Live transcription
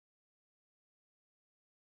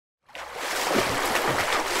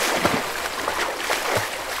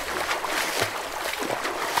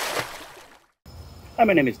Hi,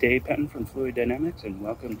 my name is Dave Penton from Fluid Dynamics, and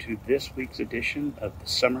welcome to this week's edition of the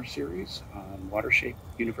Summer Series on Watershape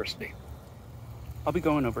University. I'll be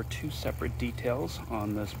going over two separate details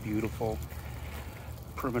on this beautiful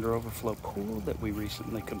perimeter overflow pool that we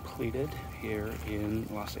recently completed here in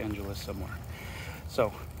Los Angeles somewhere.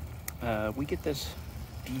 So we get this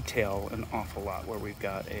detail an awful lot where we've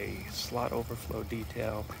got a slot overflow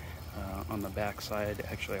detail on the back side,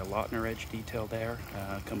 actually a Lautner edge detail there,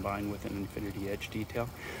 combined with an infinity edge detail.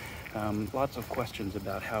 Lots of questions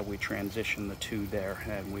about how we transition the two there,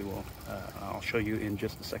 and we will, I'll show you in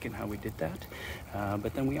just a second how we did that.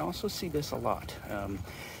 But then we also see this a lot.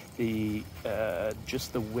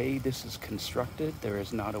 Just the way this is constructed, there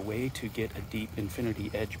is not a way to get a deep infinity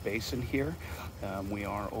edge basin here. We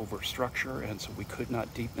are over structure, and so we could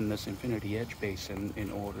not deepen this infinity edge basin in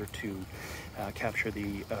order to capture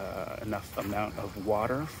the enough amount of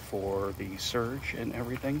water for the surge and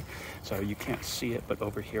everything. So you can't see it, but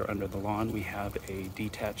over here under the lawn we have a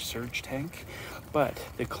detached surge tank, but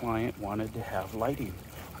the client wanted to have lighting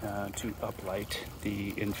to uplight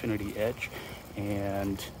the infinity edge.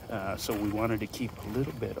 And so we wanted to keep a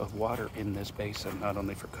little bit of water in this basin, not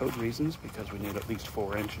only for code reasons, because we need at least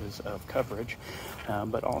 4 inches of coverage,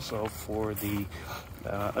 but also for the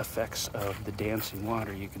effects of the dancing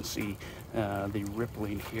water. You can see the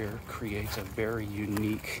rippling here creates a very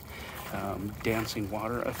unique dancing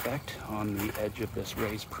water effect on the edge of this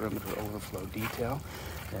raised perimeter overflow detail.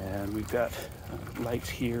 And we've got lights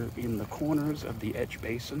here in the corners of the edge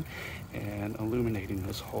basin and illuminating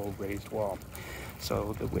this whole raised wall.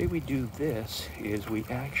 So the way we do this is we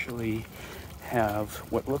actually have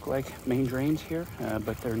what look like main drains here,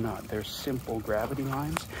 but they're not. They're simple gravity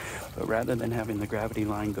lines. But rather than having the gravity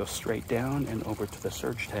line go straight down and over to the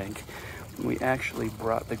surge tank, we actually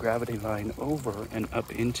brought the gravity line over and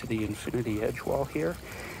up into the infinity edge wall here,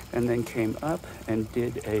 and then came up and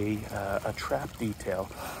did a trap detail.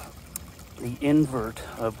 The invert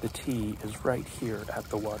of the T is right here at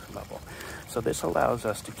the water level. So this allows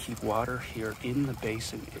us to keep water here in the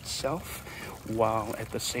basin itself, while at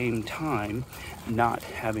the same time not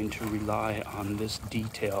having to rely on this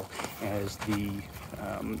detail as the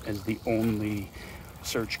only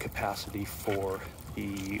surge capacity for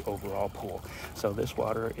the overall pool. So this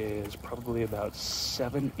water is probably about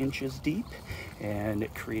 7 inches deep, and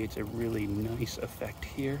it creates a really nice effect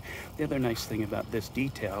here. The other nice thing about this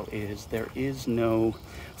detail is there is no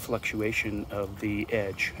fluctuation of the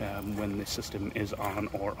edge when the system is on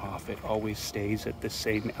or off. It always stays at the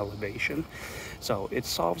same elevation. So it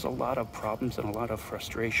solves a lot of problems and a lot of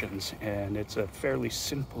frustrations, and it's a fairly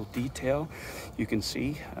simple detail. You can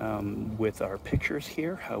see with our pictures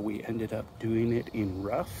here how we ended up doing it in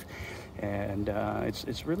rough, and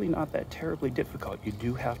it's really not that terribly difficult. You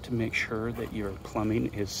do have to make sure that your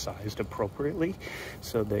plumbing is sized appropriately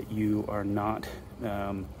so that you are not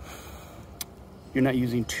you're not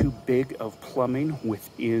using too big of plumbing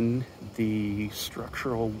within the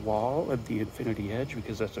structural wall of the infinity edge,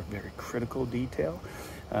 because that's a very critical detail.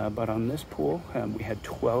 But on this pool, we had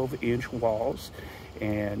 12-inch walls,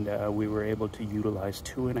 and we were able to utilize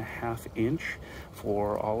 2.5 inch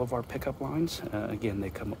for all of our pickup lines. Again, they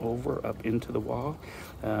come over up into the wall,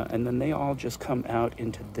 and then they all just come out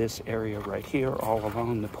into this area right here all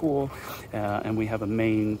along the pool, and we have a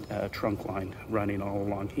main trunk line running all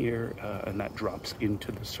along here, and that drops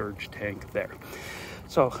into the surge tank there.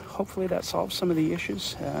 So hopefully that solves some of the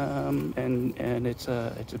issues, and it's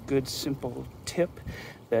a good simple tip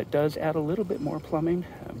that does add a little bit more plumbing,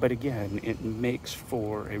 but again, it makes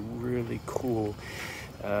for a really cool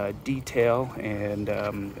detail, and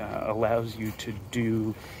allows you to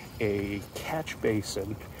do a catch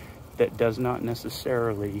basin that does not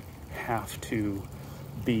necessarily have to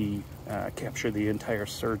be capture the entire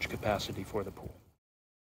surge capacity for the pool.